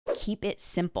keep it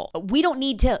simple. We don't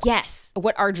need to guess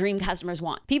what our dream customers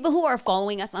want. People who are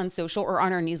following us on social or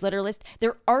on our newsletter list,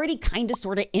 they're already kind of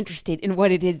sort of interested in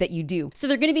what it is that you do. So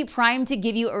they're going to be primed to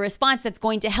give you a response that's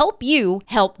going to help you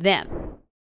help them.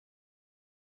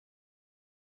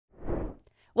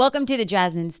 Welcome to the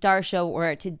Jasmine Star Show,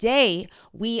 where today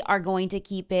we are going to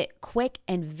keep it quick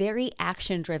and very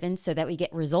action-driven so that we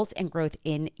get results and growth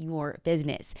in your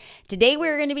business. Today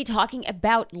we're going to be talking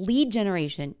about lead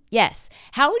generation. Yes,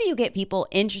 how do you get people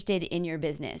interested in your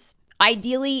business?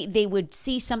 Ideally, they would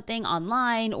see something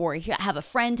online or have a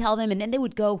friend tell them, and then they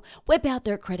would go whip out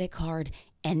their credit card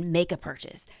and make a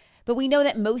purchase. But we know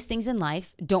that most things in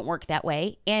life don't work that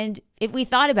way. And if we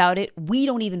thought about it, we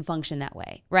don't even function that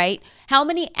way, right? How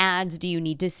many ads do you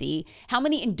need to see? How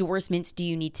many endorsements do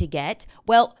you need to get?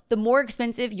 Well, the more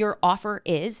expensive your offer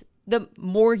is, the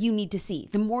more you need to see,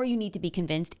 the more you need to be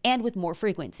convinced, and with more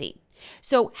frequency.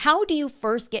 So how do you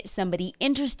first get somebody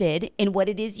interested in what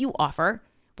it is you offer?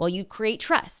 Well, you create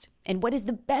trust. And what is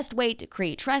the best way to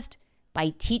create trust?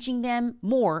 By teaching them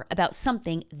more about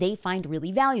something they find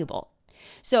really valuable.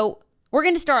 So we're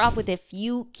going to start off with a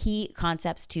few key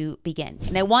concepts to begin.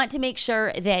 And I want to make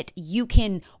sure that you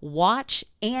can watch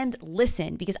and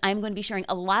listen because I'm going to be sharing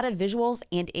a lot of visuals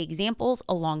and examples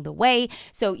along the way.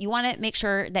 So you want to make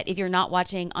sure that if you're not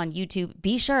watching on YouTube,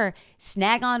 be sure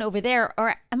snag on over there,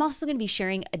 or I'm also going to be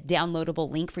sharing a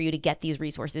downloadable link for you to get these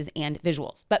resources and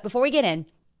visuals. But before we get in,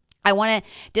 I want to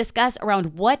discuss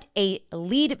around what a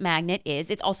lead magnet is.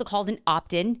 It's also called an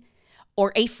opt-in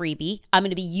or a freebie. I'm going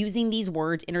to be using these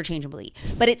words interchangeably,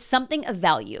 but it's something of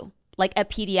value, like a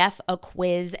PDF, a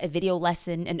quiz, a video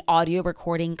lesson, an audio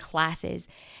recording, classes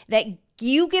that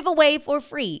you give away for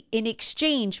free in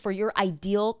exchange for your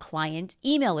ideal client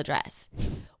email address.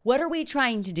 What are we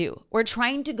trying to do? We're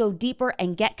trying to go deeper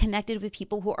and get connected with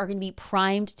people who are going to be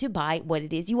primed to buy what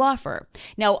it is you offer.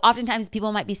 Now, oftentimes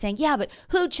people might be saying, yeah, but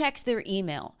who checks their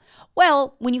email?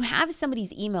 Well, when you have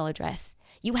somebody's email address,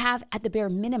 you have at the bare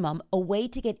minimum a way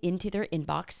to get into their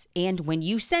inbox, and when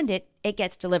you send it, it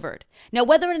gets delivered. Now,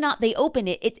 whether or not they open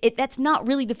it, that's not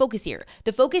really the focus here.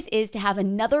 The focus is to have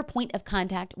another point of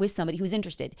contact with somebody who's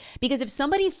interested. Because if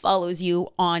somebody follows you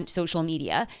on social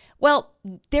media, well,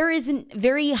 there is a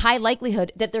very high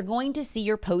likelihood that they're going to see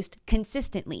your post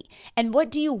consistently. And what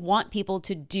do you want people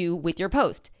to do with your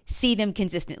post? See them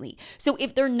consistently. So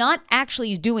if they're not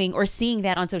actually doing or seeing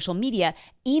that on social media,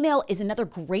 email is another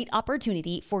great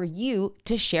opportunity for you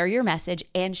to share your message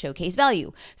and showcase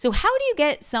value. So how do you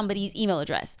get somebody's email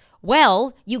address?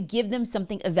 Well, you give them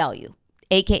something of value,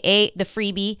 aka the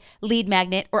freebie, lead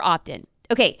magnet, or opt-in.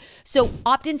 Okay, so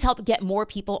opt-ins help get more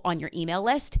people on your email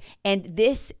list, and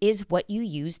this is what you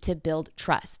use to build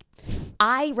trust.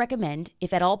 I recommend,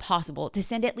 if at all possible, to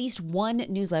send at least one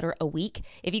newsletter a week.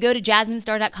 If you go to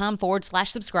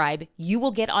jasminestar.com/subscribe, you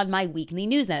will get on my weekly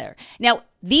newsletter. Now,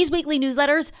 these weekly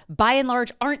newsletters, by and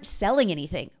large, aren't selling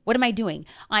anything. What am I doing?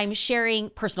 I'm sharing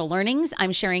personal learnings.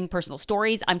 I'm sharing personal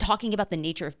stories. I'm talking about the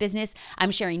nature of business. I'm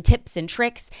sharing tips and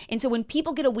tricks. And so when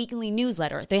people get a weekly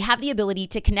newsletter, they have the ability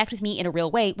to connect with me in a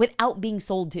real way without being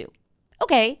sold to.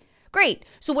 Okay. Great.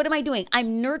 So what am I doing?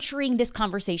 I'm nurturing this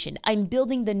conversation. I'm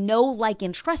building the know, like,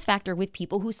 and trust factor with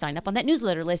people who sign up on that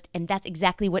newsletter list. And that's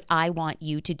exactly what I want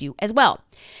you to do as well.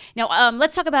 Now,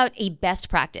 let's talk about a best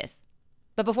practice.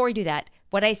 But before we do that,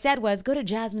 what I said was go to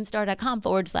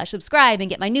jasminestar.com/subscribe and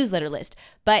get my newsletter list.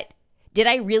 But did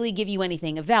I really give you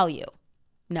anything of value?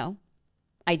 No,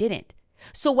 I didn't.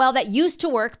 So while that used to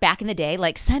work back in the day,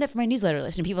 like sign up for my newsletter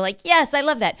list, and people are like, yes, I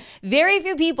love that. Very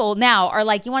few people now are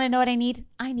like, you want to know what I need?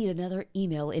 I need another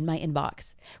email in my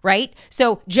inbox, right?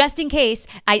 So just in case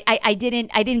I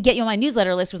didn't get you on my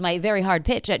newsletter list with my very hard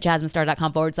pitch at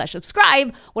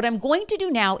jasminestar.com/subscribe, what I'm going to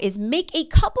do now is make a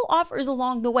couple offers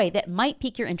along the way that might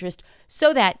pique your interest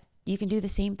so that you can do the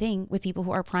same thing with people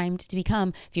who are primed to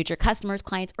become future customers,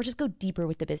 clients, or just go deeper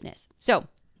with the business. So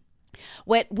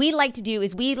what we like to do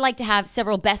is we like to have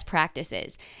several best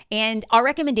practices, and our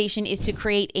recommendation is to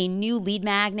create a new lead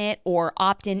magnet or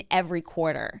opt-in every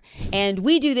quarter. And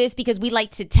we do this because we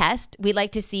like to test, we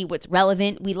like to see what's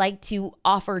relevant, we like to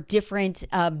offer different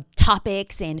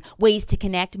topics and ways to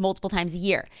connect multiple times a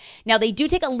year. Now, they do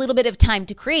take a little bit of time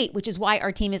to create, which is why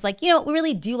our team is like, we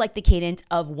really do like the cadence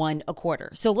of one a quarter.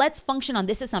 So let's function on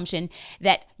this assumption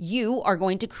that you are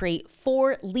going to create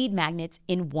 4 lead magnets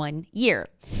in 1 year.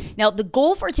 Now, the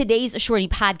goal for today's Shorty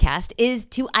podcast is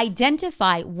to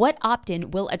identify what opt-in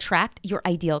will attract your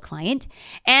ideal client,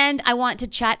 and I want to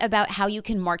chat about how you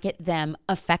can market them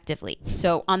effectively.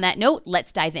 So on that note,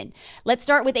 let's dive in. Let's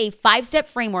start with a 5-step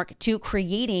framework to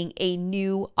creating a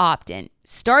new opt-in.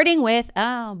 Starting with,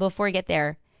 before we get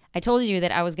there, I told you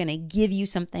that I was going to give you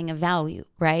something of value,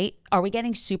 right? Are we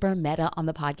getting super meta on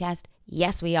the podcast?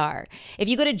 Yes, we are. If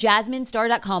you go to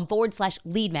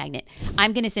jasminestar.com/lead magnet,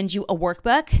 I'm going to send you a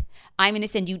workbook. I'm going to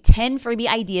send you 10 freebie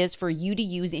ideas for you to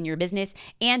use in your business.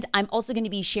 And I'm also going to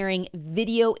be sharing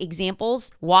video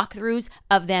examples, walkthroughs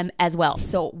of them as well.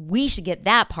 So we should get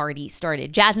that party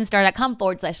started.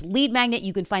 jasminestar.com/lead magnet.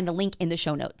 You can find the link in the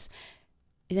show notes.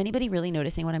 Is anybody really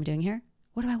noticing what I'm doing here?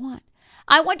 What do I want?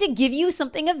 I want to give you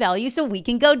something of value so we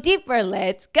can go deeper.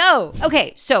 Let's go.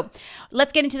 Okay, so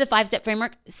let's get into the 5-step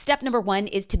framework. Step number 1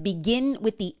 is to begin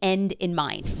with the end in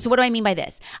mind. So what do I mean by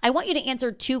this? I want you to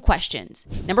answer 2 questions.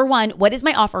 Number 1, what is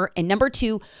my offer? And number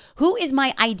 2, who is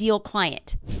my ideal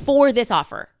client for this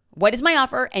offer? What is my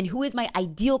offer and who is my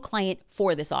ideal client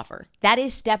for this offer? That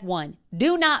is step 1.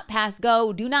 Do not pass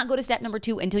go. Do not go to step number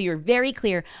 2 until you're very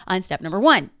clear on step number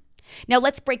 1. Now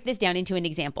let's break this down into an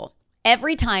example.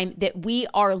 Every time that we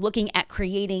are looking at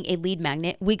creating a lead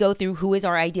magnet, we go through who is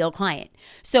our ideal client.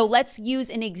 So let's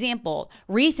use an example.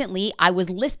 Recently, I was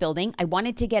list building. I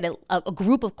wanted to get a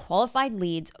group of qualified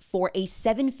leads for a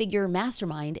 7-figure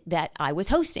mastermind that I was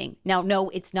hosting. Now, no,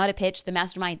 it's not a pitch. The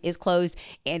mastermind is closed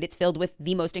and it's filled with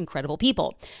the most incredible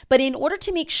people. But in order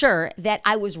to make sure that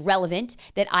I was relevant,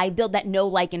 that I build that know,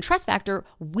 like, and trust factor,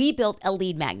 we built a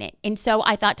lead magnet. And so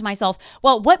I thought to myself,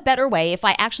 well, what better way if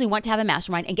I actually want to have a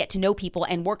mastermind and get to know people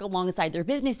and work alongside their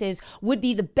businesses would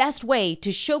be the best way to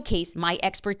showcase my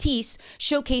expertise,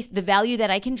 showcase the value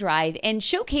that I can drive, and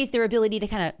showcase their ability to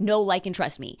kind of know, like, and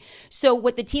trust me. So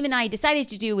what the team and I decided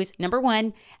to do is, number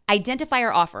 1, identify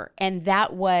our offer, and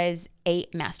that was a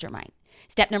mastermind.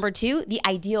 Step number 2, the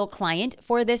ideal client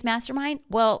for this mastermind,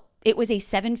 well, it was a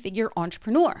 7-figure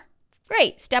entrepreneur.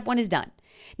 Great, step 1 is done.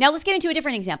 Now let's get into a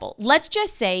different example. Let's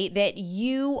just say that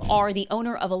you are the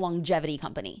owner of a longevity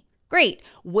company. Great.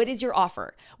 What is your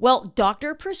offer? Well,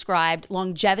 doctor prescribed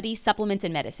longevity supplements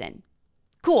and medicine.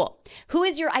 Cool. Who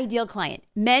is your ideal client?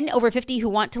 Men over 50 who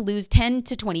want to lose 10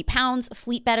 to 20 pounds,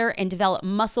 sleep better, and develop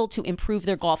muscle to improve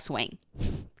their golf swing.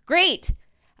 Great.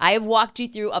 I have walked you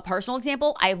through a personal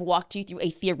example. I have walked you through a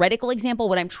theoretical example.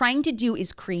 What I'm trying to do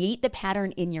is create the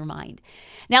pattern in your mind.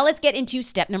 Now let's get into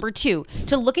step number 2,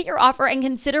 to look at your offer and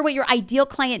consider what your ideal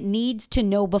client needs to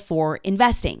know before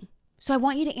investing. So I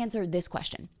want you to answer this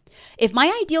question. If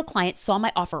my ideal client saw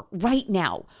my offer right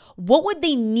now, what would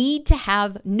they need to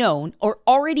have known or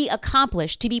already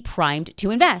accomplished to be primed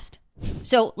to invest?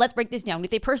 So let's break this down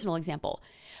with a personal example.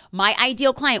 My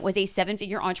ideal client was a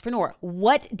 7-figure entrepreneur.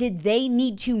 What did they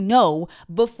need to know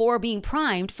before being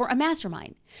primed for a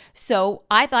mastermind? So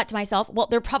I thought to myself, well,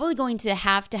 they're probably going to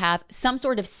have some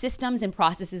sort of systems and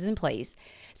processes in place,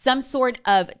 some sort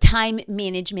of time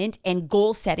management and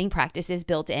goal setting practices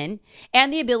built in,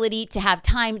 and the ability to have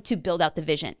time to build out the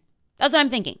vision. That's what I'm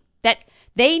thinking, that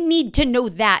they need to know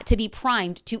that to be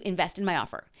primed to invest in my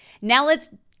offer. Now let's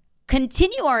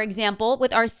continue our example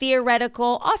with our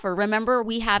theoretical offer. Remember,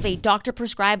 we have a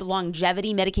doctor-prescribed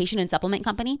longevity medication and supplement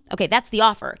company. Okay, that's the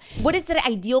offer. What does the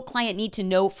ideal client need to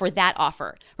know for that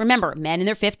offer? Remember, men in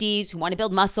their 50s who want to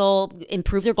build muscle,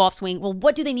 improve their golf swing. Well,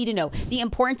 what do they need to know? The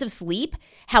importance of sleep,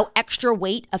 how extra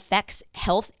weight affects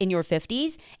health in your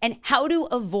 50s, and how to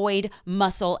avoid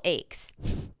muscle aches.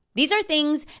 These are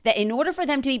things that in order for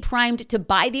them to be primed to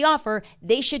buy the offer,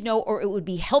 they should know, or it would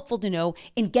be helpful to know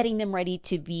in getting them ready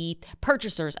to be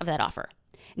purchasers of that offer.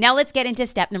 Now let's get into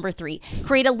step number 3.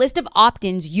 Create a list of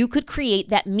opt-ins you could create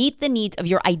that meet the needs of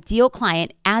your ideal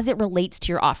client as it relates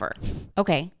to your offer.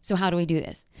 Okay, so how do we do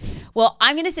this? Well,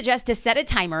 I'm going to suggest to set a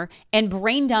timer and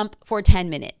brain dump for 10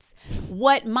 minutes.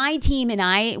 What my team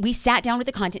and we sat down with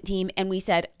the content team and we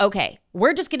said, okay,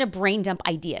 we're just going to brain dump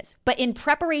ideas. But in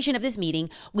preparation of this meeting,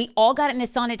 we all got an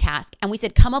Asana task and we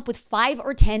said, come up with 5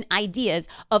 or 10 ideas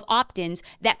of opt-ins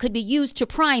that could be used to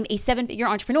prime a 7-figure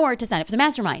entrepreneur to sign up for the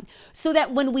mastermind. So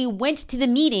that when we went to the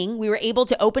meeting, we were able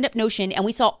to open up Notion and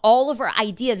we saw all of our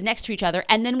ideas next to each other.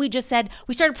 And then we just said,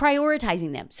 we started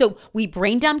prioritizing them. So we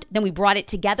brain dumped, then we brought it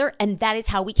together, and that is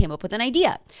how we came up with an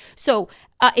idea. So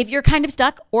if you're kind of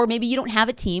stuck, or maybe you don't have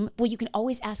a team, well, you can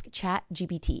always ask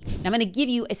ChatGPT. Now, I'm going to give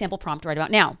you a sample prompt right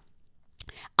about now.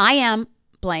 I am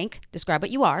blank, describe what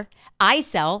you are. I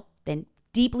sell, then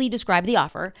deeply describe the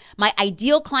offer. My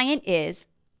ideal client is,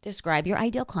 describe your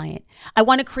ideal client. I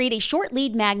want to create a short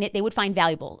lead magnet they would find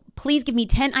valuable. Please give me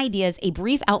 10 ideas, a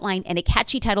brief outline, and a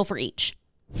catchy title for each.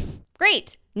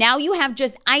 Great. Now you have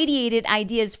just ideated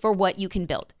ideas for what you can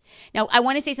build. Now, I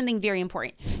want to say something very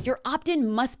important. Your opt-in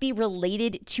must be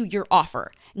related to your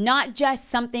offer, not just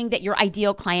something that your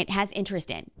ideal client has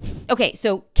interest in. Okay,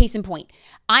 so case in point,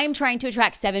 I'm trying to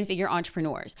attract seven-figure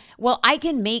entrepreneurs. Well, I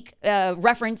can make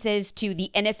references to the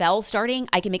NFL starting.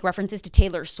 I can make references to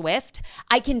Taylor Swift.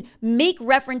 I can make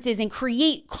references and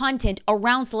create content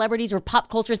around celebrities or pop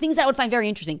culture, things that I would find very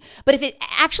interesting. But if it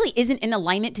actually isn't in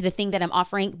alignment to the thing that I'm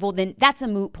offering, well, then that's a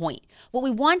moot point. What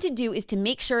we want to do is to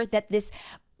make sure that this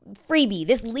freebie,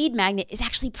 this lead magnet, is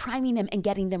actually priming them and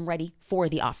getting them ready for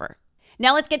the offer.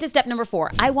 Now let's get to step number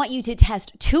 4. I want you to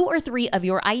test 2 or 3 of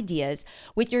your ideas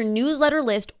with your newsletter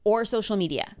list or social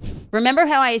media. Remember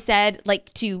how I said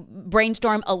to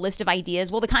brainstorm a list of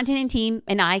ideas? Well, the content team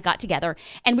and I got together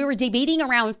and we were debating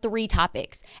around 3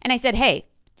 topics. And I said, hey,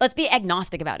 let's be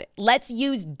agnostic about it. Let's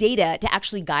use data to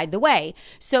actually guide the way.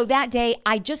 So that day,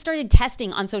 I just started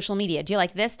testing on social media. Do you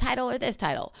like this title or this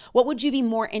title? What would you be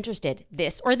more interested,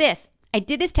 this or this? I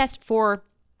did this test for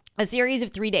a series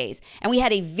of 3 days, and we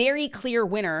had a very clear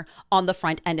winner on the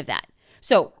front end of that.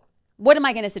 So what am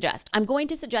I going to suggest? I'm going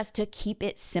to suggest to keep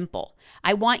it simple.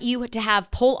 I want you to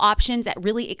have poll options that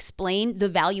really explain the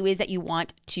value is that you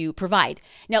want to provide.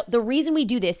 Now, the reason we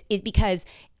do this is because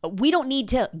we don't need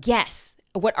to guess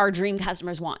what our dream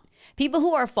customers want. People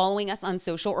who are following us on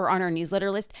social or on our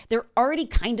newsletter list, they're already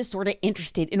kind of sort of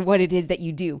interested in what it is that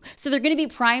you do. So they're going to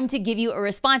be primed to give you a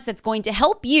response that's going to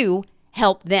help you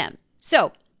help them.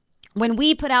 So when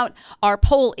we put out our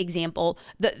poll example,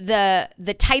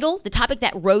 the title, the topic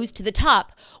that rose to the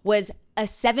top was a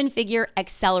 7-figure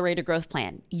accelerator growth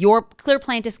plan, your clear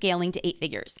plan to scaling to 8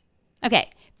 figures. Okay,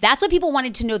 that's what people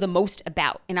wanted to know the most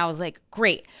about. And I was like,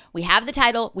 great, we have the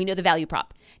title, we know the value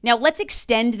prop. Now let's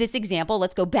extend this example.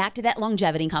 Let's go back to that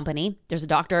longevity company. There's a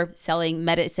doctor selling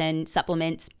medicine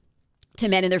supplements to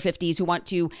men in their 50s who want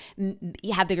to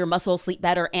have bigger muscles, sleep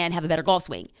better, and have a better golf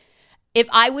swing. If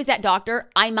I was that doctor,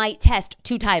 I might test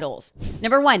 2 titles.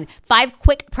 Number 1, 5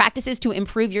 quick practices to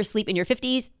improve your sleep in your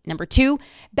 50s. Number 2,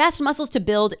 best muscles to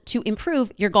build to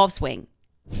improve your golf swing.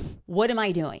 What am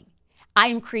I doing? I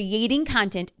am creating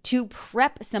content to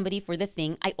prep somebody for the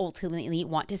thing I ultimately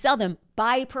want to sell them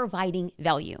by providing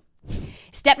value.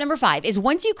 Step number 5 is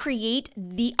once you create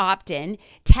the opt-in,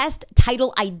 test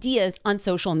title ideas on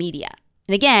social media.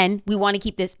 And again, we want to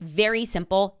keep this very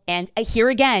simple. And here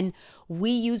again,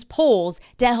 we use polls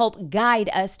to help guide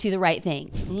us to the right thing.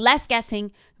 Less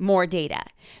guessing, more data.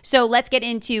 So let's get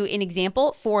into an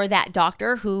example for that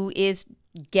doctor who is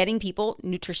getting people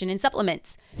nutrition and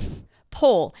supplements.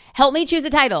 Poll, help me choose a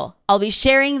title. I'll be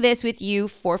sharing this with you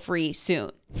for free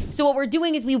soon. So what we're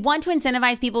doing is we want to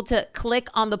incentivize people to click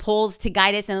on the polls to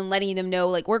guide us and letting them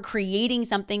know we're creating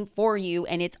something for you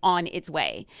and it's on its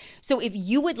way. So if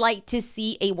you would like to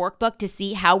see a workbook to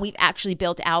see how we've actually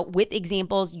built out with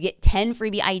examples, you get 10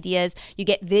 freebie ideas, you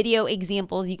get video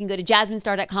examples, you can go to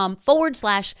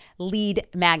jasminestar.com/lead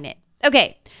magnet.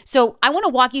 Okay, so I want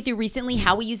to walk you through recently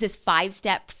how we use this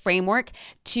 5-step framework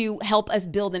to help us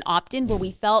build an opt-in where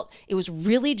we felt it was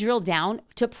really drilled down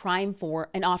to prime for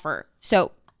an offer.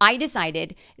 So I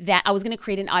decided that I was going to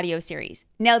create an audio series.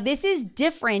 Now, this is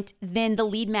different than the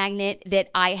lead magnet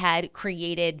that I had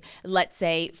created, let's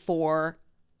say, for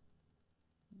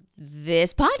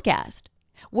this podcast.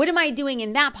 What am I doing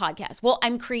in that podcast? Well,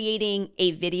 I'm creating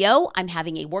a video. I'm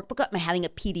having a workbook up. I'm having a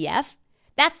PDF.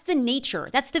 That's the nature,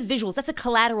 that's the visuals, that's the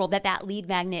collateral that lead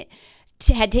magnet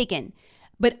had taken.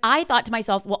 But I thought to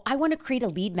myself, well, I want to create a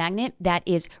lead magnet that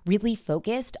is really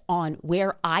focused on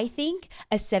where I think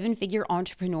a 7-figure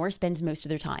entrepreneur spends most of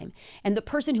their time. And the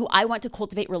person who I want to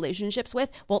cultivate relationships with,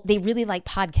 well, they really like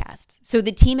podcasts. So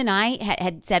the team and I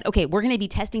had said, okay, we're going to be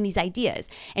testing these ideas.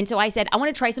 And so I said, I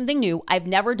want to try something new. I've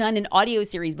never done an audio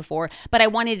series before, but I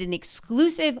wanted an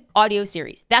exclusive audio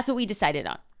series. That's what we decided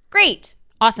on. Great.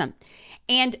 Awesome.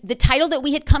 And the title that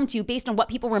we had come to based on what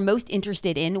people were most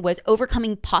interested in was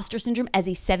Overcoming Imposter Syndrome as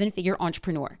a 7-Figure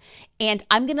Entrepreneur. And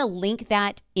I'm going to link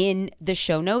that in the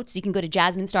show notes. You can go to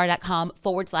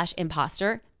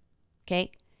jasminestar.com/imposter.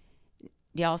 Okay.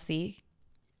 Do y'all see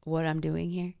what I'm doing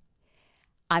here?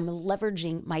 I'm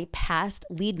leveraging my past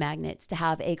lead magnets to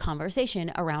have a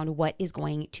conversation around what is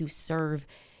going to serve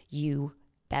you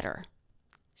better.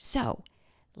 So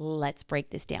let's break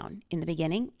this down. In the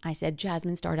beginning, I said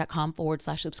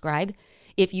jasminestar.com/subscribe.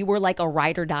 If you were like a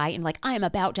ride or die and I am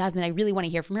about Jasmine, I really want to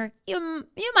hear from her, you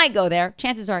might go there.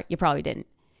 Chances are you probably didn't.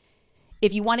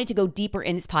 If you wanted to go deeper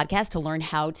in this podcast to learn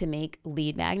how to make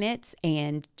lead magnets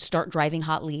and start driving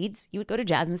hot leads, you would go to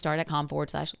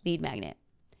jasminestar.com/lead magnet.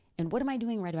 And what am I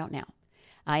doing right about now?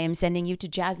 I am sending you to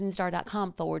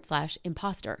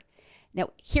jasminestar.com/imposter.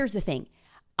 Now, here's the thing.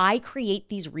 I create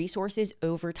these resources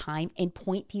over time and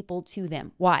point people to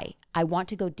them. Why? I want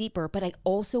to go deeper, but I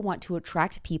also want to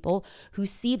attract people who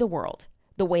see the world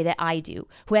the way that I do,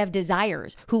 who have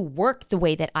desires, who work the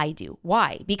way that I do.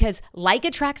 Why? Because like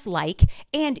attracts like,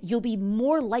 and you'll be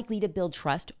more likely to build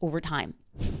trust over time.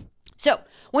 So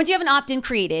once you have an opt-in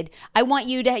created, I want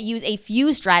you to use a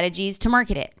few strategies to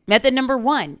market it. Method number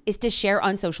 1 is to share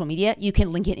on social media. You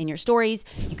can link it in your stories.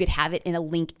 You could have it in a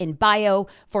link in bio.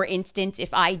 For instance,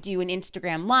 if I do an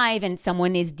Instagram live and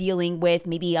someone is dealing with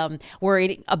maybe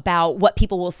worried about what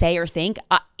people will say or think,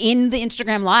 in the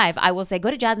Instagram live, I will say, go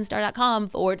to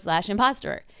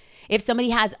jasminestar.com/imposter. If somebody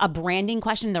has a branding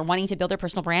question, they're wanting to build their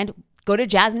personal brand, go to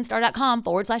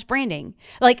jasminestar.com/branding.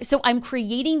 So I'm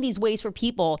creating these ways for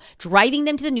people, driving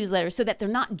them to the newsletter so that they're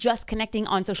not just connecting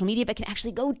on social media, but can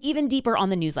actually go even deeper on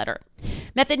the newsletter.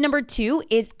 Method number 2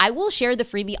 is I will share the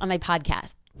freebie on my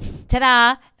podcast.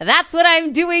 Ta-da! That's what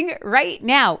I'm doing right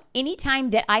now.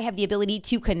 Anytime that I have the ability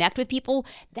to connect with people,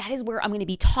 that is where I'm going to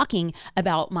be talking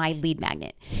about my lead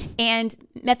magnet. And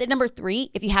method number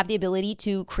 3, if you have the ability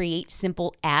to create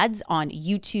simple ads on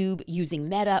YouTube using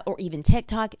Meta or even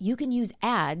TikTok, you can use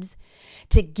ads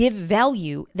to give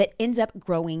value that ends up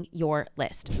growing your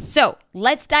list. So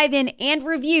let's dive in and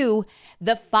review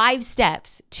the 5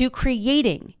 steps to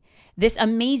creating this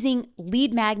amazing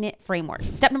lead magnet framework.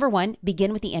 Step number 1,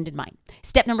 begin with the end in mind.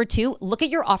 Step number 2, look at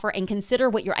your offer and consider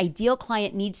what your ideal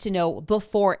client needs to know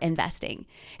before investing.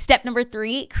 Step number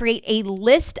 3, create a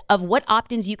list of what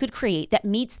opt-ins you could create that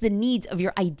meets the needs of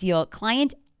your ideal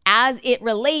client as it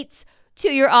relates to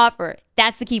your offer.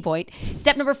 That's the key point.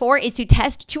 Step number 4 is to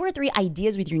test 2 or 3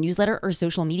 ideas with your newsletter or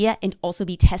social media, and also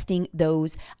be testing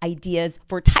those ideas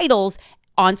for titles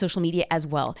on social media as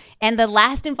well. And the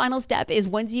last and final step is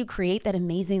once you create that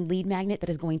amazing lead magnet that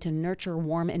is going to nurture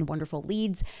warm and wonderful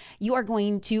leads, you are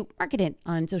going to market it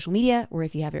on social media, or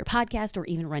if you have your podcast, or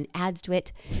even run ads to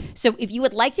it. So if you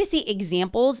would like to see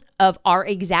examples of our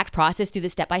exact process through the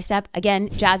step-by-step, again,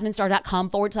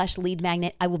 jasminestar.com/lead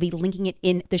magnet. I will be linking it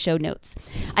in the show notes.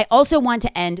 I also want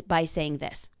to end by saying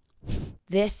this.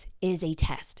 This is a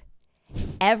test.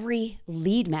 Every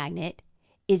lead magnet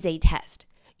is a test.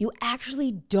 You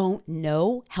actually don't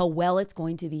know how well it's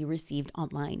going to be received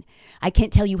online. I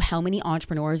can't tell you how many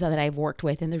entrepreneurs that I've worked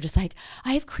with, and they're just like,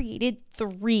 I have created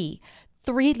three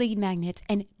lead magnets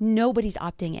and nobody's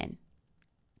opting in.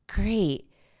 Great.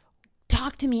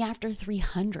 Talk to me after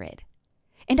 300.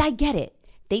 And I get it.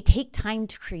 They take time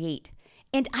to create.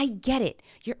 And I get it.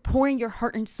 You're pouring your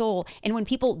heart and soul. And when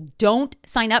people don't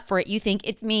sign up for it, you think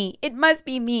it's me. It must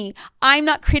be me. I'm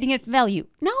not creating enough value.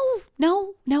 No.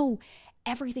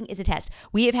 Everything is a test.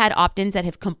 We have had opt-ins that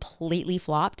have completely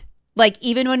flopped.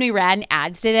 Even when we ran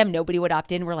ads to them, nobody would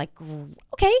opt in. We're like,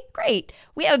 okay, great.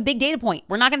 We have a big data point.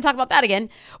 We're not going to talk about that again.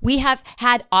 We have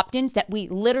had opt-ins that we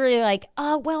literally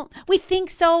we think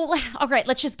so. All right,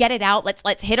 let's just get it out.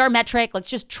 Let's hit our metric. Let's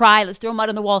just try. Let's throw mud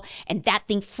on the wall. And that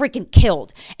thing freaking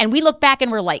killed. And we look back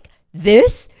and we're like,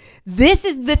 this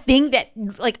is the thing that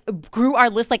grew our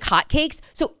list like hotcakes.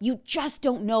 So you just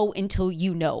don't know until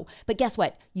you know. But guess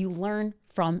what? You learn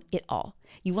from it all.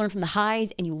 You learn from the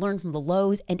highs and you learn from the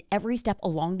lows, and every step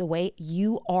along the way,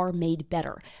 you are made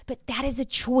better. But that is a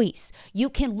choice. You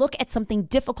can look at something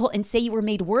difficult and say you were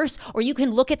made worse, or you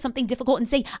can look at something difficult and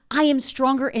say, I am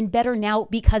stronger and better now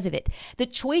because of it. The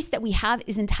choice that we have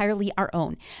is entirely our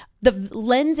own. The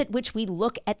lens at which we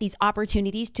look at these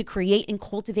opportunities to create and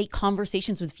cultivate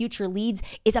conversations with future leads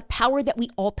is a power that we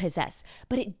all possess,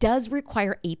 but it does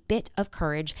require a bit of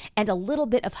courage and a little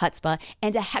bit of chutzpah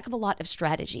and a heck of a lot of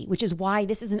strategy, which is why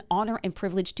this is an honor and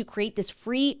privilege to create this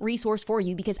free resource for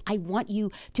you, because I want you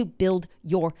to build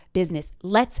your business.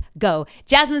 Let's go.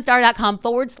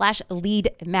 jasminestar.com/lead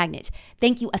magnet.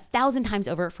 Thank you 1,000 times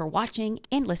over for watching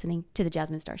and listening to The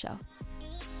Jasmine Star Show.